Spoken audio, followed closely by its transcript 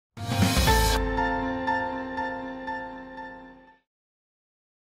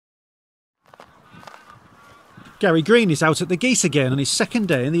Gary Green is out at the geese again on his second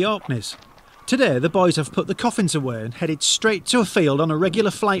day in the Orkneys. Today the boys have put the coffins away and headed straight to a field on a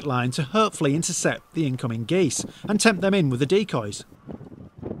regular flight line to hopefully intercept the incoming geese and tempt them in with the decoys.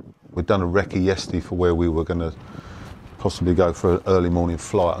 We'd done a recce yesterday for where we were going to possibly go for an early morning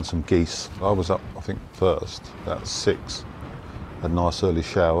flight on some geese. I was up, I think, first, about 6, had a nice early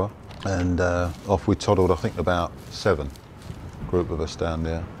shower, and off we toddled, I think, about 7, group of us down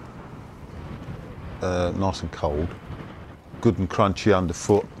there. Nice and cold, good and crunchy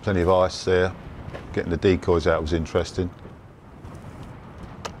underfoot, plenty of ice there. Getting the decoys out was interesting.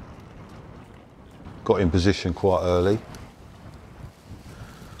 Got in position quite early.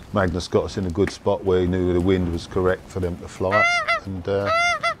 Magnus got us in a good spot where he knew the wind was correct for them to fly, and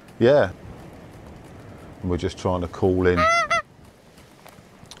yeah, and we're just trying to call in.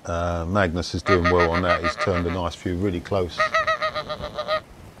 Magnus is doing well on that. He's turned a nice few really close.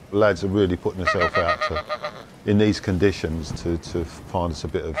 The lads are really putting themselves out to, in these conditions, to find us a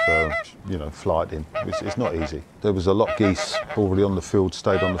bit of flight in. It's not easy. There was a lot of geese already on the field,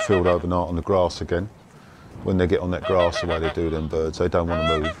 stayed on the field overnight on the grass again. When they get on that grass the way they do, them birds, they don't want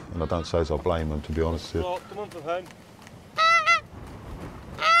to move, and I don't say as I blame them, to be honest with you. Come on from home.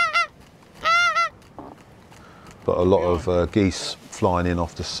 But a lot of geese flying in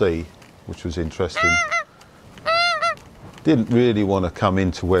off the sea, which was interesting. Didn't really want to come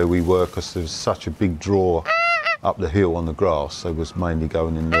into where we were because there was such a big draw up the hill on the grass, so it was mainly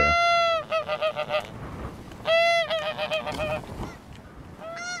going in there.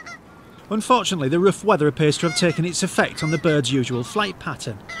 Unfortunately, the rough weather appears to have taken its effect on the bird's usual flight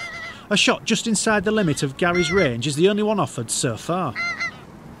pattern. A shot just inside the limit of Gary's range is the only one offered so far.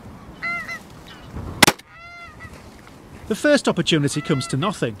 The first opportunity comes to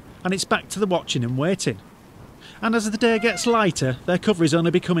nothing, and it's back to the watching and waiting. And as the day gets lighter, their cover is only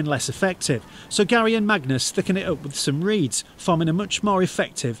becoming less effective, so Gary and Magnus thicken it up with some reeds, forming a much more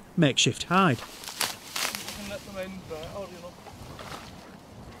effective makeshift hide.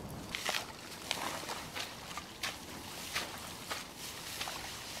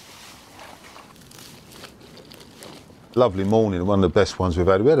 Lovely morning, one of the best ones we've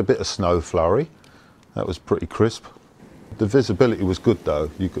had. We had a bit of snow flurry, that was pretty crisp. The visibility was good though,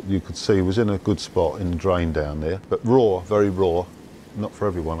 you could see it was in a good spot in the drain down there. But raw, very raw, not for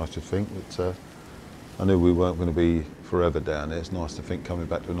everyone I should think, but I knew we weren't going to be forever down there. It's nice to think coming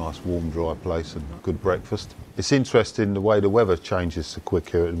back to a nice warm dry place and good breakfast. It's interesting the way the weather changes so quick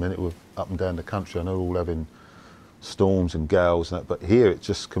here at the minute. We're up and down the country, I know we're all having storms and gales and that, but here it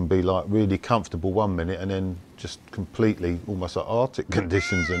just can be like really comfortable one minute and then just completely almost like Arctic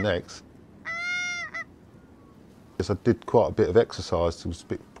conditions the next. I did quite a bit of exercise. I was a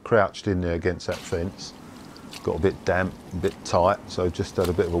bit crouched in there against that fence. Got a bit damp, a bit tight, so just had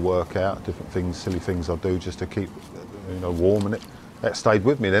a bit of a workout, different things, silly things I do just to keep warm, and that stayed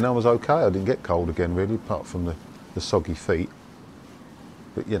with me. Then I was okay. I didn't get cold again really, apart from the soggy feet.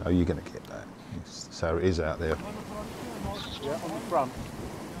 But you're going to get that. That's how it is out there. Yeah, on the front.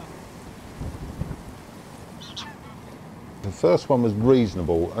 The first one was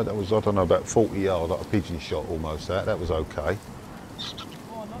reasonable. That was, I don't know, about 40 yards, like a pigeon shot almost. That was okay.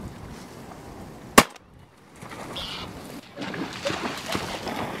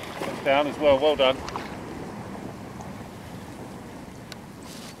 That's down as well. Well done.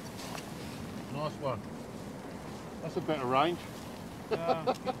 Nice one. That's a bit of range.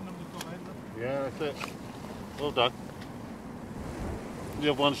 Yeah, that's it. Well done.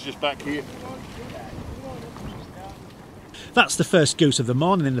 The other one's just back here. That's the first goose of the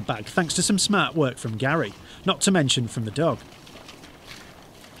morning in the bag, thanks to some smart work from Gary, not to mention from the dog.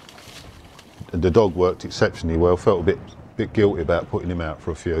 And the dog worked exceptionally well. Felt a bit guilty about putting him out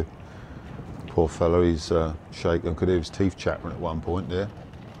for a few. Poor fellow, he's shaken. Could hear his teeth chattering at one point there.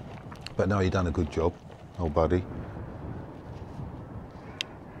 But no, he done a good job, old buddy.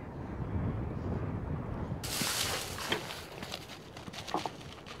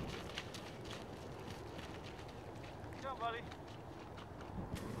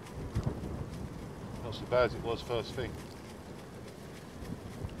 Not so bad as it was first thing.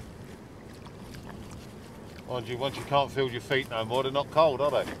 Mind you, once you can't feel your feet no more, they're not cold,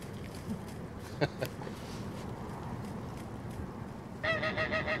 are they?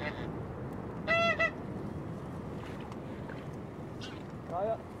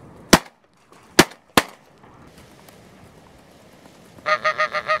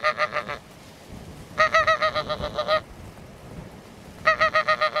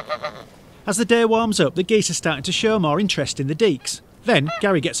 As the day warms up, the geese are starting to show more interest in the deeks. Then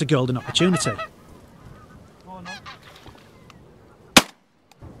Gary gets a golden opportunity.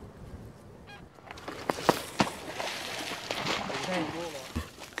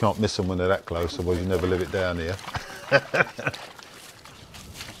 can't miss them when they're that close, otherwise you never live it down here. It's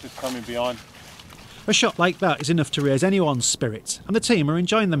just coming behind. A shot like that is enough to raise anyone's spirits, and the team are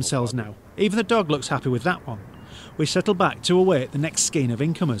enjoying themselves now. Even the dog looks happy with that one. We settle back to await the next skein of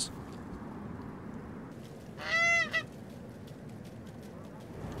incomers.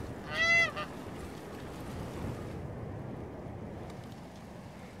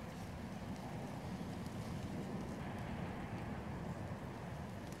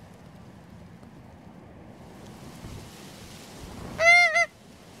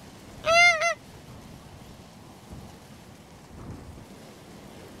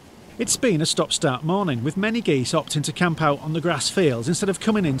 It's been a stop-start morning, with many geese opting to camp out on the grass fields instead of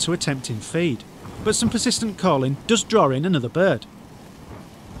coming in to a tempting feed. But some persistent calling does draw in another bird.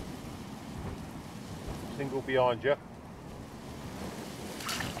 Single behind you.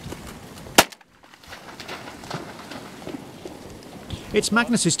 It's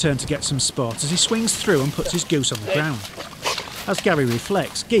Magnus's turn to get some sport as he swings through and puts his goose on the ground. As Gary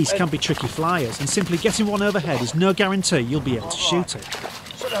reflects, geese can be tricky flyers, and simply getting one overhead is no guarantee you'll be able to shoot it.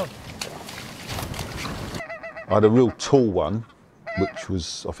 I had a real tall one, which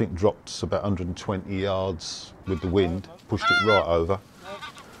was, I think, dropped about 120 yards with the wind, pushed it right over,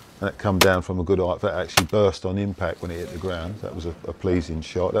 and it come down from a good height. That actually burst on impact when it hit the ground. That was a pleasing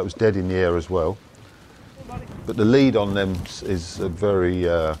shot. That was dead in the air as well. But the lead on them is very,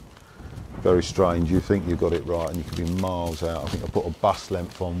 very strange. You think you got it right, and you could be miles out. I think I put a bus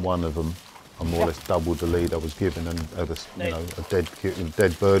length on one of them. I more or less doubled the lead I was given, and had a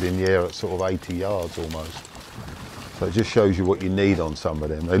dead bird in the air at sort of 80 yards almost. So it just shows you what you need on some of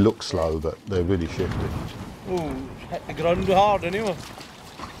them. They look slow, but they're really shifty. Oh, hit the ground hard anyway.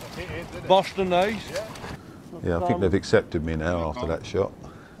 Boston nice. Yeah, I think they've accepted me now after that shot.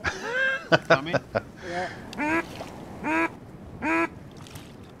 Come in.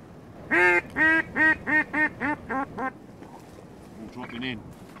 Dropping in.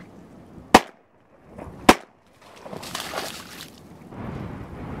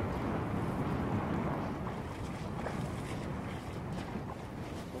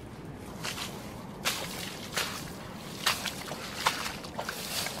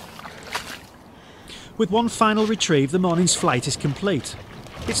 With one final retrieve, the morning's flight is complete.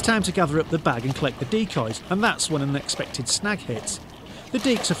 It's time to gather up the bag and collect the decoys, and that's when an unexpected snag hits. The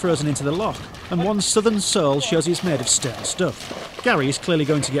deeks are frozen into the loch, and one southern sole shows he's made of stern stuff. Gary is clearly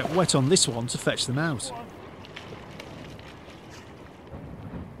going to get wet on this one to fetch them out.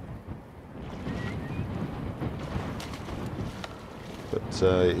 But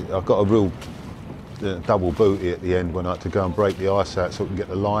I've got a real double booty at the end when I had to go and break the ice out so we can get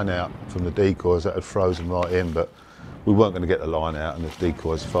the line out from the decoys that had frozen right in, but we weren't going to get the line out, and the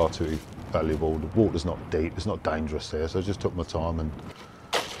decoys are far too valuable. The water's not deep, it's not dangerous there, so I just took my time, and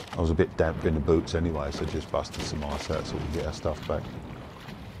I was a bit damp in the boots anyway, so just busted some ice out so we can get our stuff back.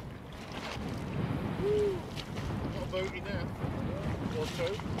 Got a booty now. Or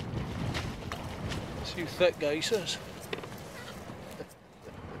two. See how thick geese is.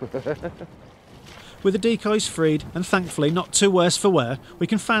 With the decoys freed, and thankfully not too worse for wear, we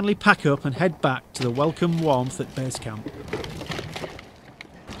can finally pack up and head back to the welcome warmth at base camp.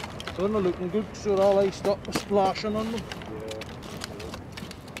 They're not looking good because they're all iced up with splashing on them.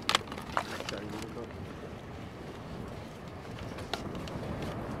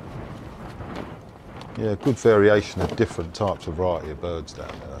 Yeah, good variation of different types of variety of birds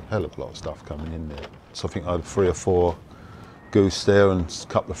down there. A hell of a lot of stuff coming in there. So I think I had 3 or 4 goose there and a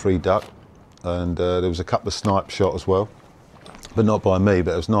couple of 3 duck. And there was a couple of snipe shot as well, but not by me,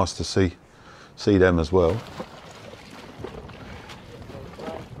 but it was nice to see them as well.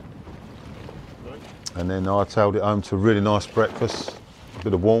 And then I tailed it home to a really nice breakfast, a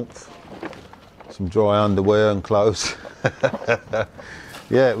bit of warmth, some dry underwear and clothes.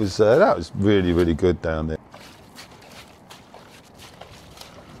 Yeah, it was that was really, really good down there.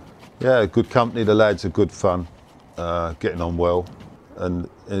 Yeah, good company, the lads are good fun, getting on well. And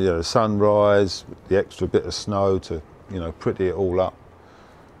you know, the sunrise, the extra bit of snow to, you know, pretty it all up.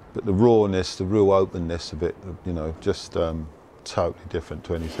 But the rawness, the real openness of it, you know, just totally different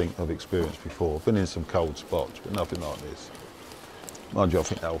to anything I've experienced before. I've been in some cold spots, but nothing like this. Mind you, I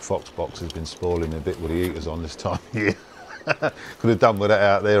think that old fox box has been spoiling a bit with the heaters on this time of year. Could have done with that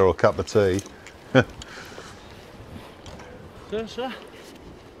out there or a cup of tea. There, sir.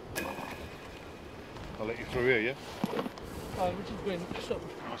 I'll let you through here, yeah? Oh, we're just going something.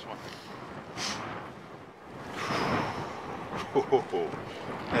 Nice one. Oh,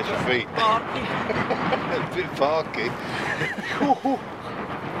 there's your feet. Barky. A bit barky.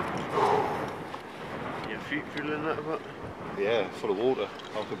 Yeah, drilling that a bit? Yeah, full of water.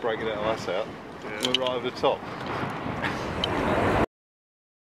 After breaking that ice out, Yeah. we're right over the top.